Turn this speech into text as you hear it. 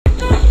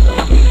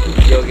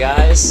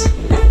guys?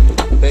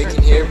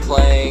 Bacon here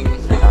playing.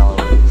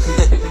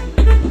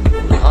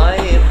 I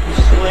am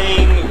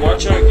playing.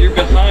 Watch out, you're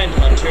behind,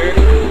 Hunter.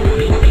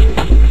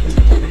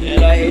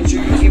 And I hate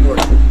your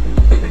keyboard.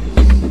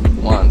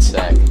 One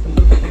sec.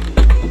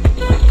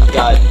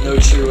 Got no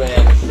true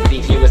and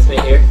BP with me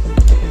here.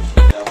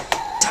 No.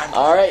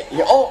 Alright.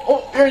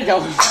 Oh, here you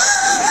go.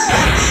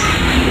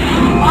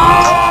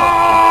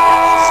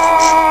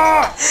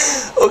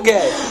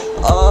 Okay.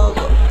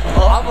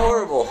 I'm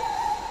horrible.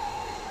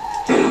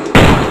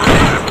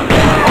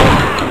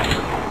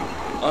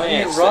 Oh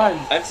yeah, run.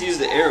 I have to use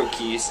the arrow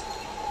keys.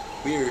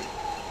 Weird.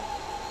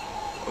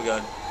 Oh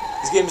god.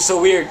 This game is so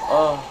weird.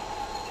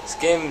 This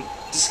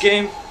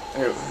game.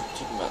 Here,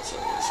 keep him outside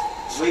this.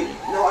 Wait,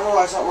 no, I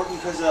know it's not working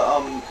because the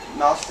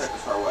mouse tech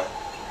is far away.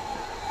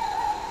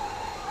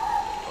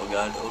 Oh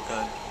god, oh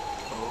god.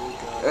 Oh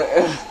god.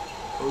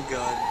 Oh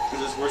god.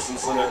 Because it's worse than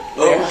Slender.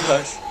 Oh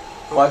gosh.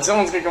 Watch,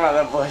 someone's gonna come out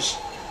of that bush.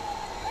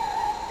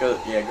 Go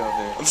over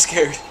there. I'm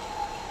scared.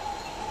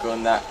 Go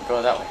that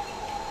way.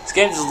 This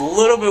game's a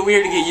little bit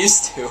weird to get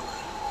used to.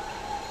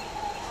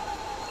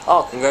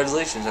 Oh,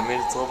 congratulations, I made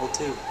it to level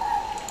 2.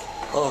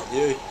 Oh,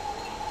 yay.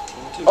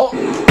 Oh!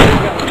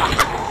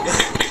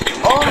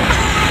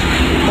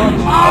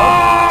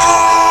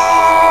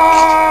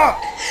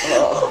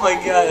 Oh my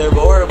god, they're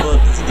horrible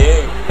at this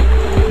game.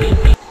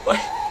 What?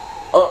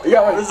 Oh,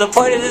 yeah, What is the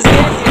point of this game?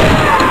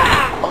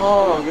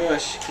 Oh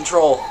gosh.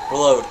 Control,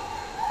 reload.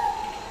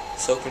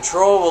 So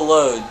control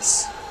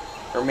reloads.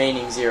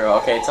 Remaining 0.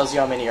 Okay, it tells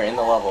you how many are in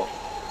the level.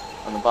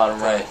 On the bottom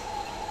right.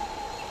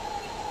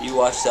 You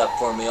watch that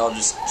for me, I'll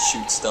just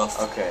shoot stuff.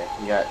 Okay,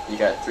 you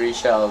got 3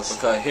 shells.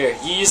 Okay, here,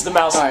 you use the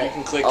mouse and you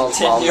can click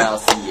continue. I'll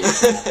mouse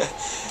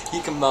you.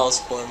 You can mouse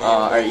for me.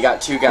 Alright, you got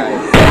 2 guys.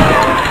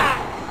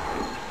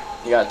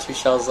 You got 2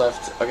 shells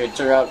left. Okay,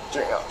 turn out.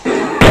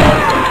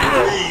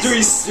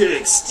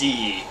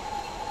 360.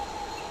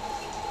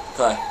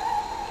 Okay.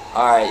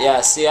 Alright,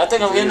 yeah, see, I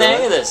think I'm getting the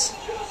hang of this.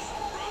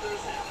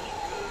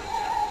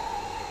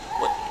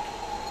 What?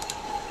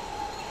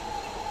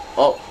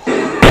 Oh.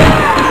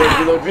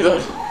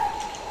 Reload.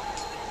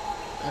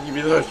 How do you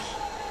reload?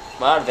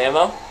 Am I out of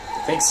ammo? I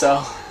think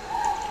so.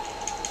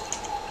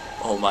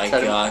 Oh my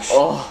gosh.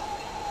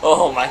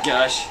 Oh, my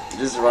gosh.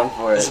 just run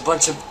for There's it. a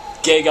bunch of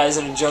gay guys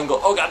in a jungle.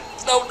 Oh god.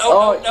 No.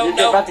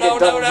 You're about to get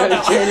double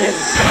penetrated.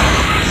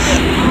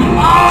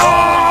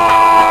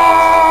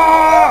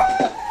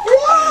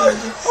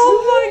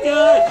 Oh my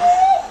god.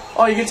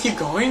 Oh, you get to keep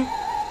going?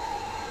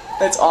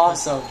 That's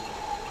awesome.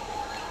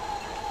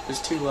 There's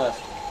 2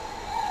 left.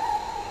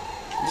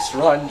 Just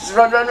run. Just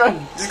go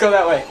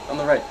that way, on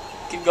the right.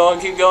 Keep going.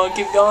 Go.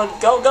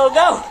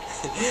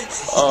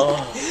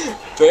 Oh.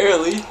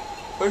 Barely.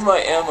 Where's my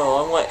ammo?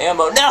 I want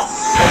ammo. No!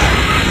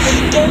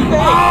 Get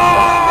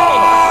back!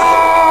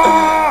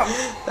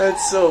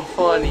 That's so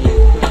funny.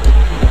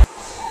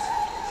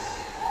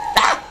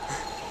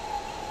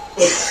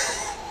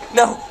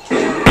 No!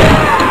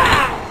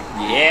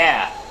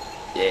 Yeah!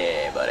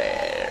 Yeah, buddy.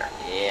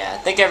 Yeah, I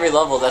think every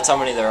level that's how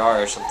many there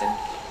are or something.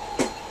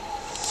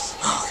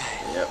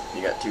 Okay. Yep,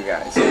 you got 2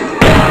 guys.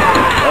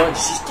 Oh, did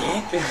she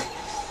stand?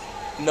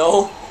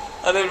 No,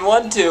 I didn't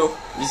want to.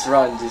 Just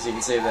run, just so you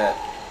can save that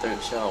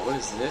 3rd shell. What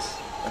is this?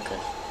 Okay.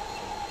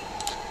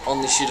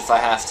 Only shoot if I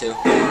have to.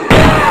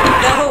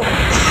 No!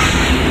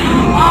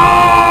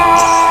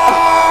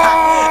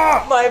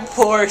 My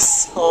poor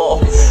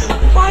soul.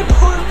 My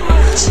poor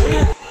butt.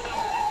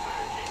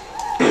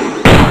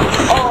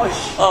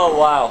 Oh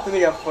wow. I think I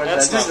got 4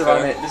 That's shots. Just not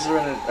run fair. it. Just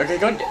run it. Okay,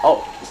 go.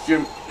 Oh,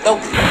 you're.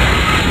 Nope.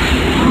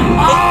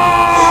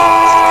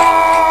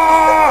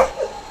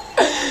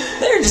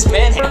 They're just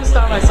manhandling. First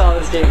time I saw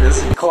this game,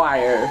 this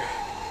choir.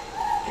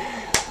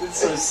 It's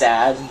so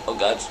sad. Oh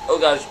gosh.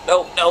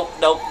 Nope.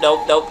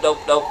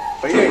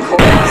 Are you getting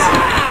chorus?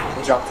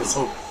 Drop this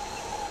hope.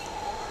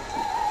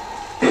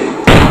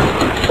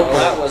 Well,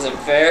 that wasn't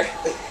fair.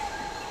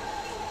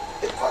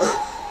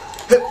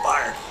 Hip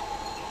fire.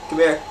 Come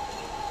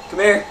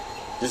here.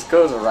 Just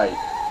go to the right.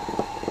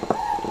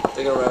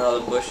 They're gonna run out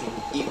of the bush and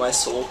eat my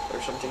soul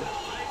or something.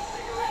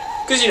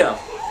 Cause you know,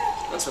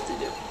 that's what they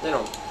do. They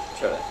don't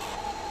try to.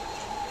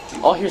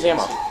 Oh, here's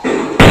ammo.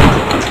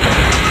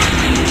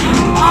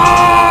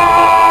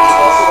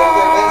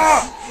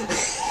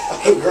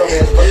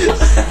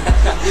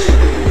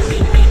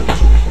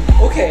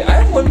 Okay, I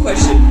have one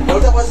question. No,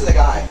 that wasn't the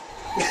guy.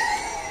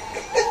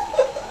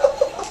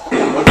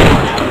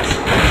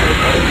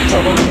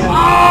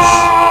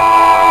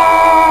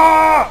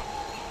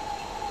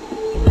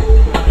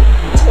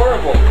 It's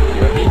horrible.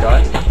 You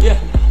done? Yeah.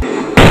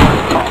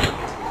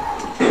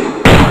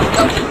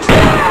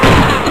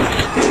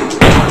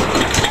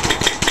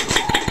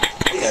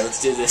 Okay, let's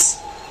do this.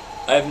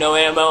 I have no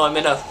ammo. I'm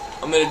in a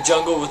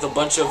jungle with a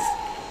bunch of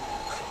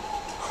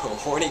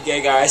horny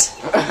gay guys.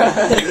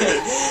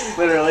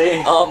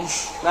 Literally.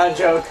 Not a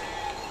joke.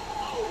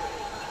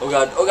 Oh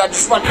god,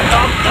 just run.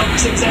 No,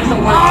 6 extra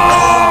work.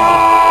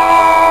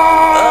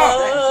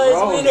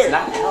 It's winner.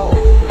 Not hell.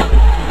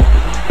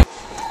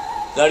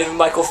 Not even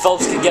Michael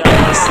Phelps can get out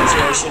of this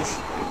situation.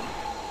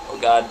 Oh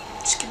God.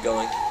 Just keep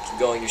going. Keep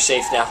going. You're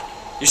safe now.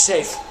 You're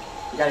safe.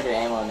 You gotta get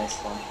ammo on this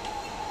one.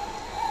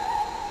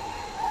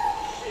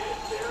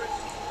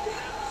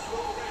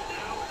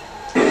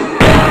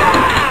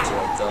 That's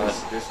what I thought.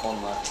 There's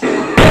one left. That's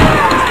what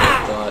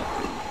I thought.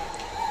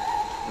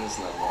 There's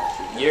no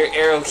more. Your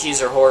arrow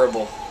keys are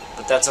horrible.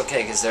 But that's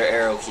okay, because they're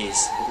arrow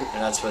keys.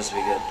 They're not supposed to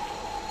be good.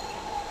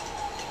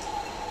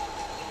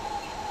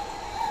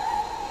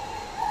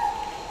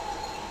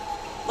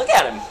 Look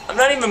at him. I'm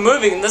not even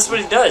moving, and that's what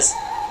he does.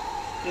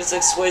 He just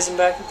like sways him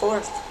back and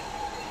forth.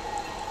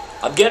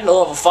 I'm getting to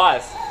level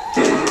 5.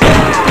 They just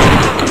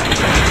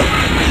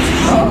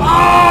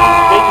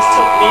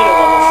took me to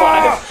level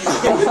 5.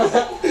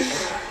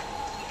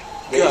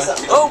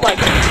 Oh my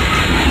God.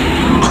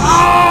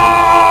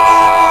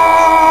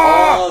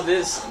 Oh,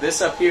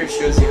 this up here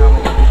shows you how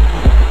many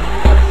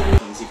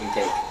things you can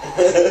take.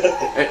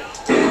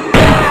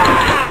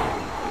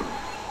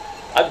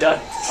 I'm done.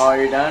 Oh,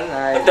 you're done?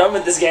 Alright. I'm done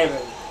with this game.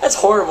 That's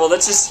horrible.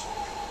 That's just...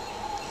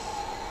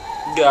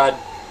 God.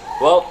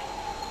 Well,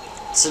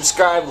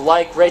 subscribe,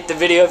 like, rate the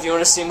video if you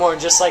want to see more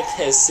just like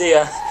this. See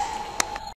ya.